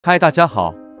嗨，大家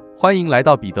好，欢迎来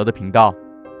到彼得的频道。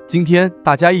今天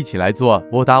大家一起来做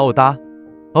欧达欧达。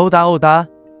欧达欧达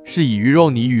是以鱼肉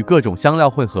泥与各种香料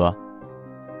混合，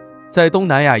在东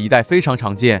南亚一带非常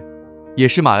常见，也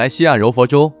是马来西亚柔佛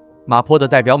州麻坡的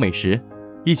代表美食。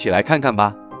一起来看看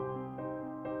吧。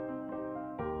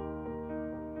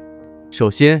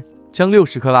首先，将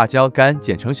60克辣椒干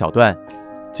剪成小段，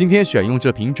今天选用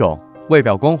这品种，外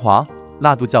表光滑，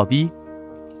辣度较低。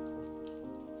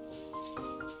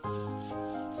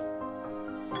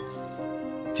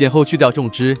剪后去掉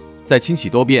重汁，再清洗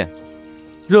多遍，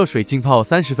热水浸泡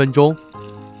30分钟。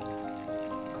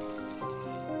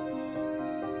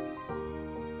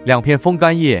2片风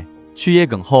干叶，去叶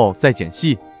梗后再剪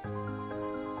细。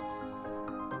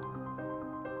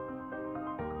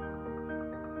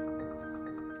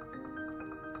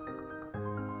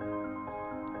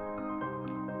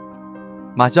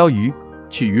马鲛鱼，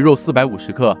取鱼肉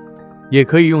450克，也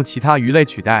可以用其他鱼类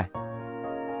取代。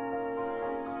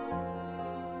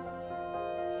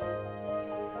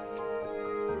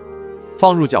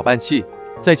放入搅拌器，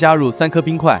再加入3颗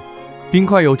冰块，冰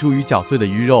块有助于搅碎的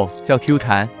鱼肉较 Q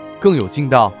弹，更有劲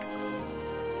道。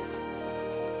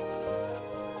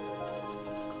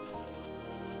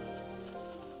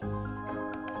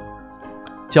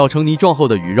搅成泥状后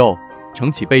的鱼肉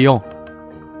盛起备用。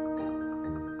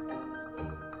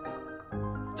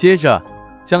接着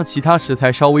将其他食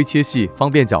材稍微切细，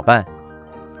方便搅拌。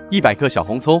100克小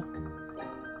红葱。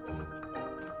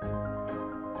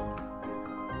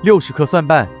60克蒜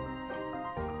瓣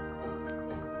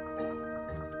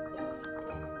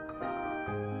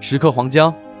，10克黄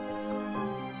姜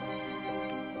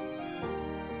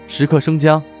，10克生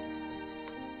姜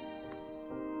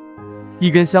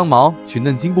，1根香茅取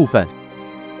嫩茎部分，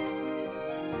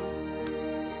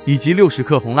以及60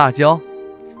克红辣椒。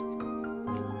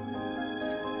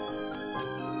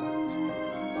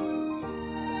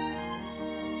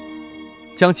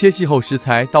将切细后食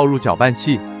材倒入搅拌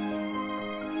器。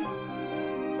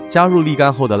加入沥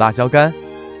干后的辣椒干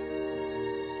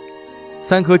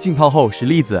，3颗浸泡后10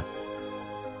粒子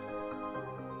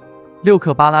，6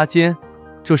克巴拉尖，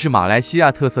这是马来西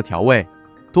亚特色调味，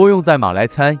多用在马来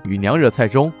餐与娘惹菜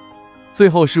中。最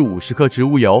后是50克植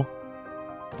物油，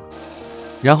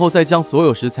然后再将所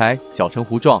有食材搅成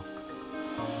糊状，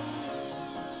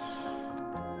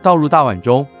倒入大碗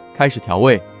中，开始调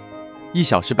味：1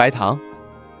小匙白糖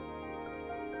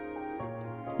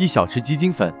，1小匙鸡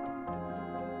精粉。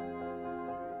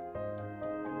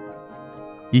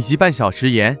以及半小匙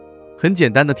盐，很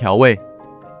简单的调味。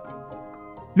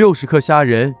60克虾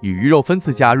仁与鱼肉分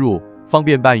次加入，方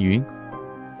便拌匀。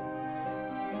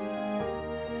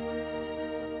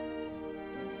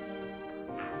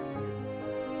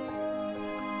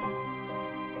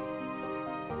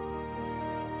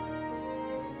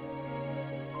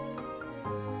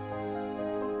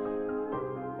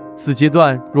此阶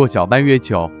段若搅拌越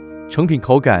久，成品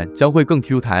口感将会更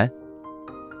Q 弹。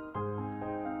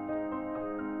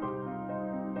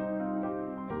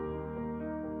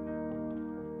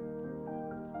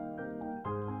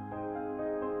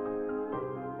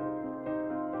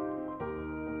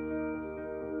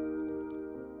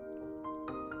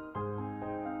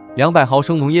200毫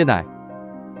升浓椰奶，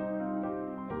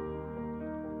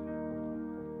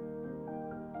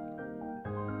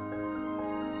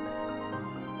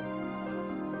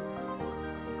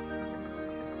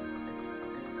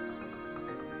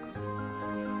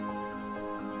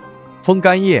风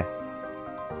干叶，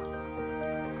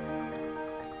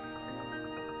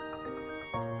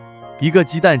一个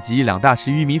鸡蛋及2大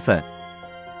匙玉米粉。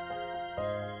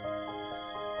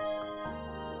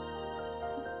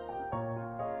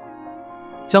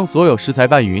将所有食材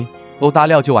拌匀，欧达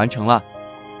料就完成了。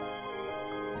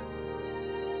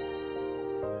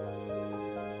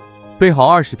备好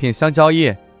20片香蕉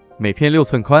叶，每片6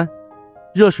寸宽，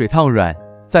热水烫软，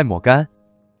再抹干。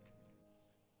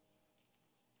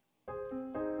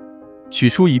取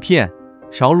出一片，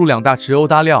勺入2大匙欧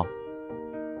达料。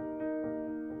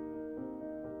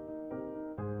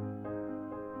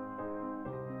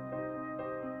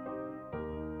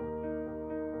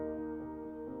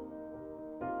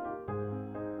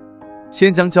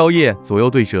先将蕉叶左右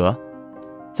对折，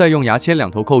再用牙签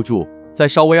2头扣住，再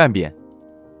稍微按扁。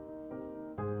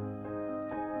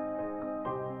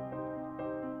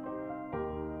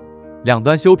2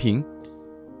端修平。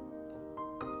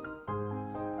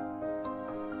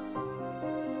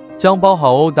将包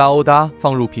好欧达欧达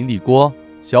放入平底锅，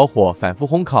小火反复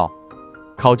烘烤，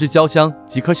烤至焦香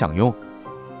即可享用。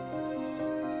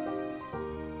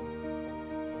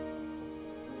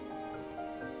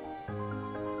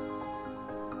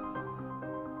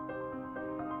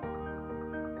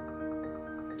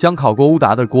将烤过乌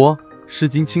达的锅湿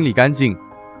巾清理干净，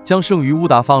将剩余乌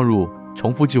达放入，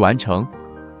重复至完成。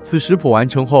此食谱完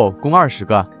成后共20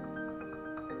个。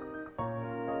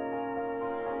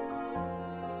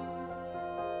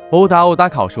欧达欧达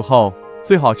烤熟后，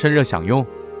最好趁热享用。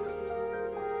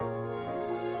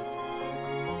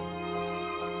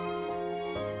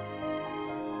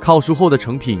烤熟后的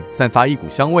成品散发一股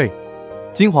香味，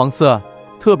金黄色，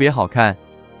特别好看。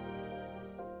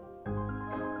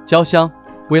焦香，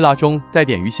微辣中带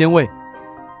点鱼鲜味。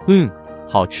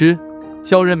好吃，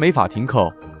叫人没法停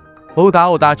口。欧达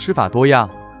欧达吃法多样，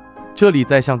这里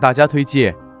再向大家推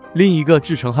荐另一个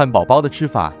制成汉堡包的吃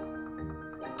法。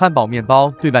汉堡面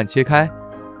包对半切开，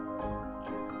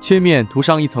切面涂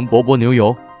上一层薄薄牛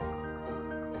油，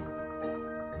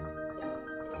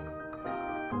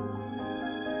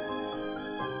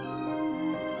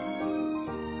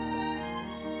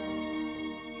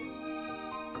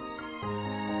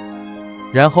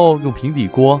然后用平底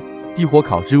锅低火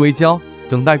烤至微焦，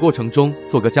等待过程中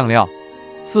做个酱料。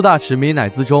4大匙美乃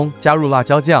滋中加入辣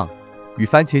椒酱与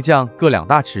番茄酱各2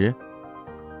大匙。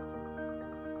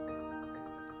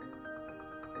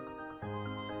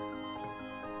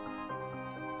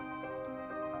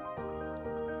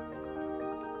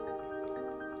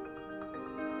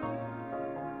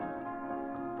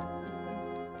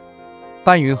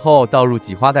拌匀后倒入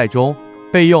挤花袋中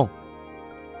备用。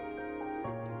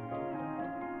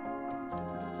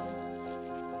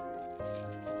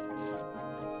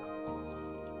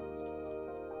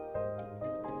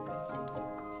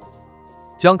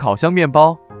将烤箱面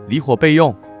包离火备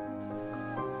用。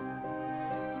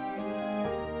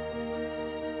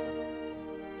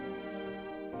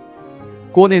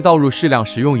锅内倒入适量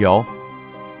食用油，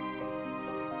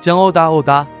将欧达欧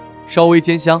达稍微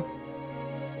煎香。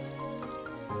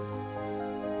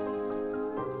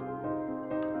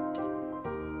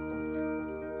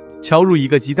敲入1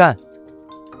个鸡蛋，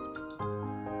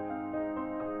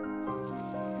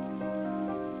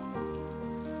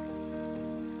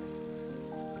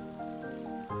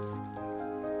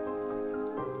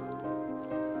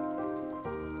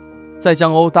再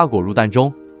将欧达裹入蛋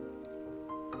中。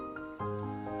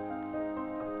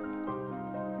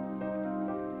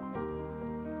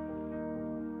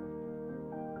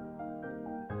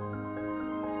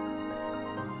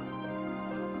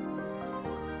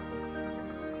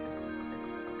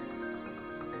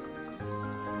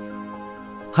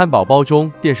汉堡包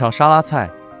中垫上沙拉菜，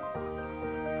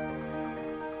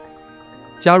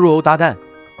加入欧达蛋，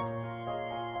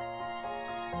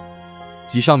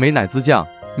挤上美乃滋酱，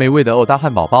美味的欧达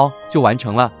汉堡包就完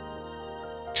成了。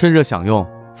趁热享用，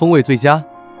风味最佳。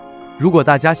如果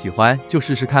大家喜欢，就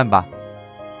试试看吧。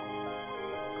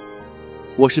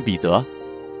我是彼得，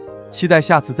期待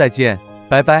下次再见，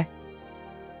拜拜。